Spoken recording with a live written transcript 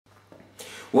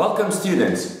Welcome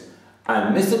students,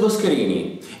 I'm Mr.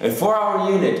 Boscarini, and for our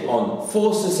unit on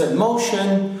forces and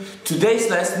motion, today's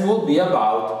lesson will be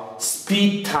about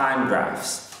speed time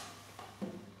graphs.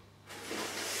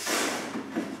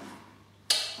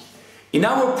 In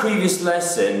our previous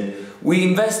lesson, we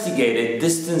investigated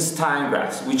distance time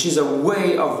graphs, which is a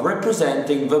way of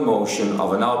representing the motion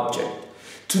of an object.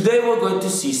 Today we're going to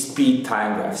see speed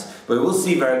time graphs, but we'll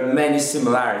see very many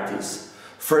similarities.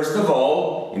 First of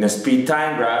all, in a speed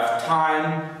time graph,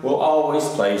 time will always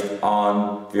be placed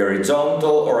on the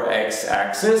horizontal or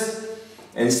x-axis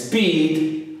and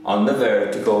speed on the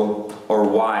vertical or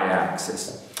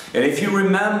y-axis. And if you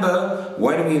remember,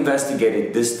 when we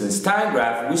investigated distance time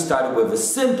graph, we started with the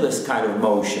simplest kind of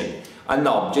motion, an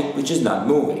object which is not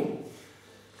moving.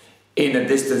 In a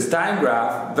distance time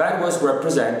graph, that was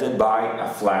represented by a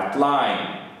flat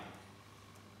line.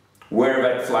 Where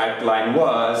that flat line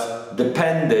was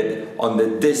depended on the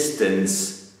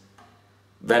distance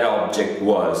that object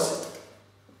was.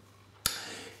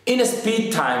 In a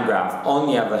speed time graph, on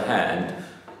the other hand,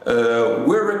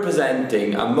 we're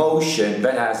representing a motion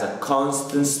that has a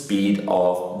constant speed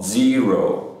of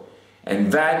 0.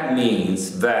 And that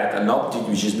means that an object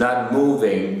which is not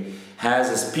moving has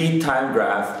a speed time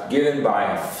graph given by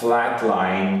a flat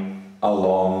line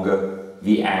along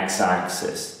the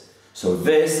x-axis. So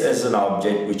this is an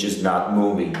object which is not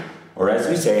moving, or as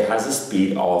we say, has a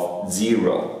speed of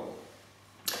 0.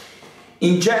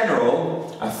 In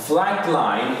general, a flat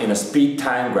line in a speed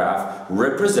time graph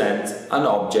represents an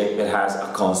object that has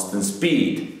a constant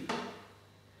speed.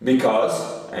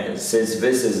 Because, and since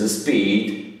this is a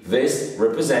speed, this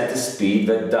represents a speed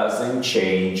that doesn't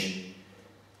change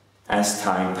as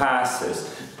time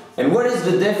passes. And what is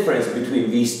the difference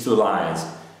between these two lines?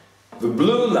 The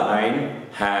blue line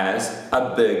has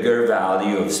a bigger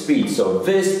value of speed, so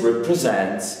this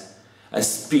represents a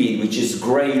speed which is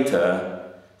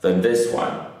greater than this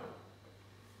one.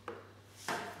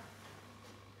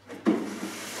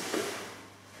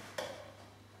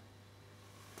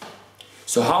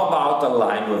 So how about a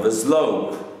line with a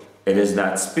slope? It is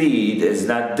not speed, it is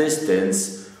not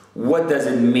distance. What does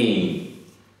it mean?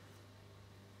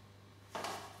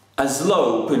 A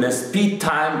slope in a speed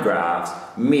time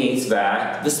graph means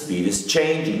that the speed is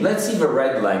changing. Let's see the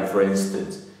red line, for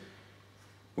instance.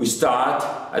 We start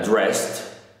at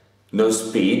rest, no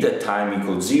speed, at time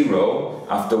equals 0.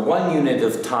 After 1 unit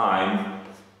of time,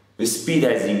 the speed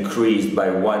has increased by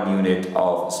 1 unit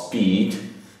of speed.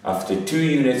 After 2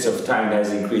 units of time, it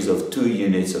has increased of 2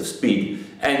 units of speed,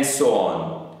 and so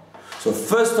on. So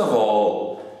first of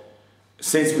all,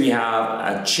 since we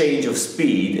have a change of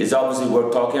speed, is obviously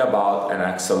we're talking about an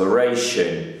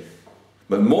acceleration.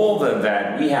 But more than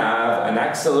that, we have an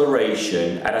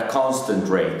acceleration at a constant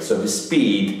rate. So the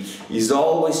speed is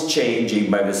always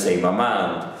changing by the same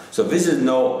amount. So this is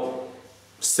no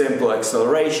simple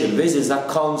acceleration, this is a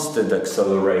constant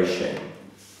acceleration.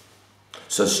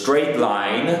 So straight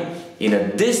line, in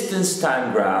a distance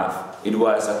time graph, it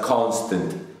was a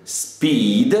constant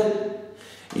speed.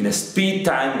 In a speed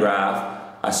time graph,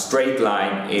 a straight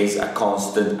line is a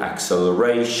constant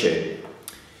acceleration.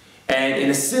 And in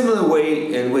a similar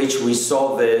way in which we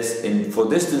saw this for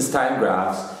distance time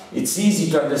graphs, it's easy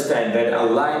to understand that a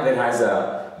line that has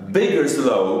a bigger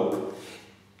slope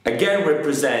again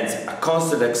represents a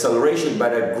constant acceleration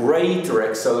but a greater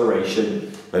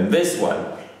acceleration than this one.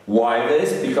 Why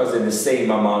this? Because in the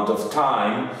same amount of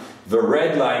time, the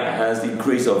red line has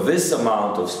increased of this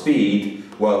amount of speed,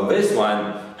 while this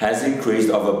one has increased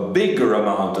of a bigger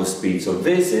amount of speed. So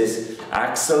this is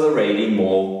accelerating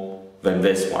more than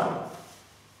this one.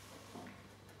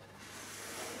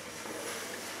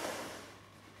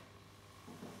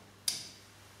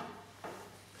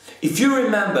 If you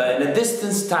remember, in a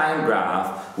distance time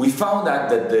graph, we found out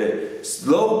that the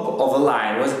slope of a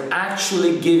line was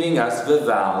actually giving us the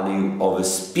value of a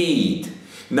speed.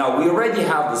 Now, we already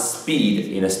have the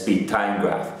speed in a speed time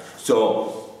graph.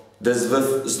 So, does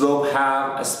the slope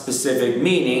have a specific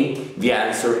meaning? The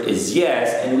answer is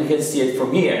yes, and we can see it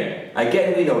from here.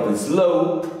 Again, we know the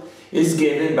slope is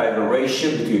given by the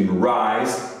ratio between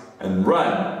rise and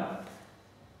run.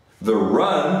 The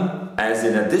run, as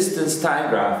in a distance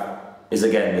time graph, is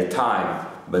again the time.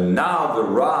 But now the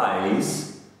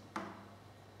rise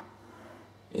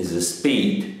is the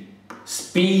speed.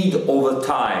 Speed over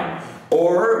time.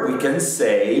 Or we can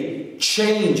say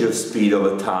change of speed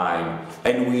over time.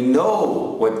 And we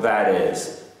know what that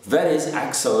is. That is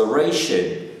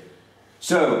acceleration.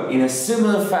 So, in a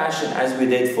similar fashion as we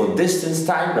did for distance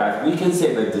time graph, we can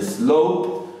say that the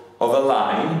slope of a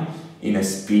line in a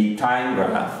speed time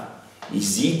graph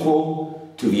is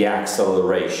equal to the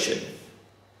acceleration.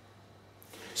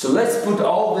 So let's put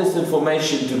all this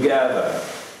information together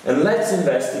and let's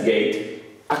investigate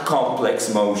a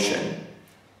complex motion.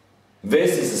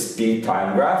 This is a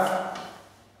speed-time graph.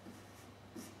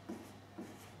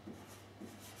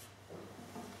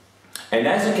 And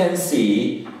as you can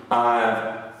see,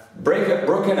 I've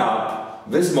broken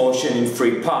up this motion in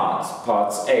three parts.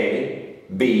 Parts A,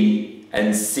 B,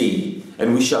 and C.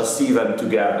 And we shall see them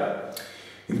together.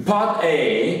 In part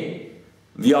A,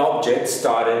 the object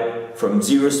started from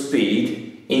 0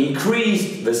 speed,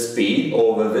 increased the speed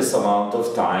over this amount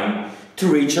of time to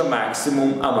reach a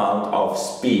maximum amount of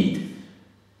speed.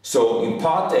 So in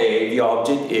part A, the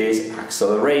object is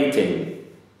accelerating.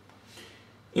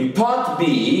 In part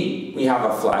B, we have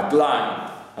a flat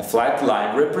line. A flat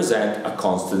line represents a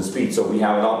constant speed. So we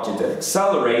have an object that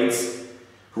accelerates,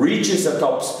 reaches a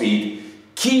top speed,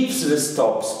 keeps this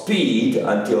top speed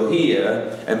until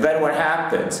here, and then what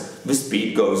happens? The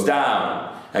speed goes down.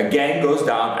 Again goes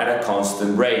down at a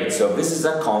constant rate. So this is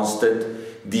a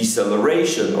constant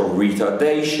deceleration or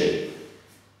retardation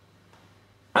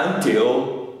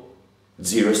until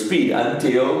 0 speed,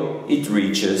 until it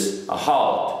reaches a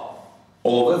halt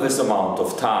over this amount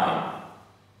of time.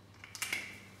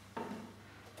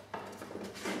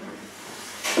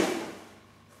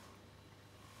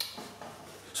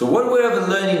 So what were the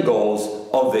learning goals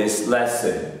of this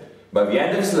lesson? By the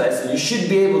end of this lesson, you should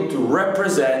be able to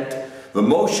represent the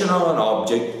motion of an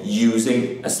object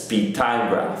using a speed-time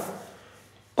graph.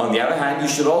 On the other hand, you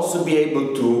should also be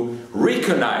able to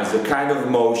recognize the kind of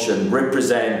motion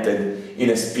represented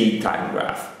in a speed-time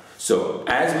graph. So,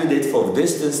 as we did for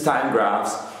distance-time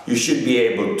graphs, you should be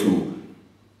able to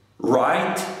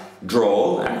write,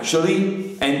 draw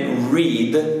actually, and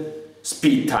read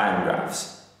speed-time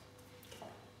graphs.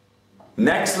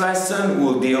 Next lesson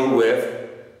will deal with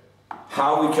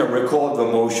how we can record the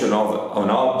motion of an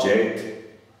object,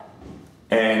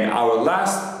 and our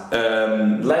last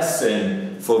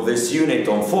lesson for this unit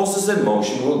on forces and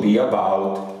motion will be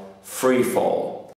about free fall.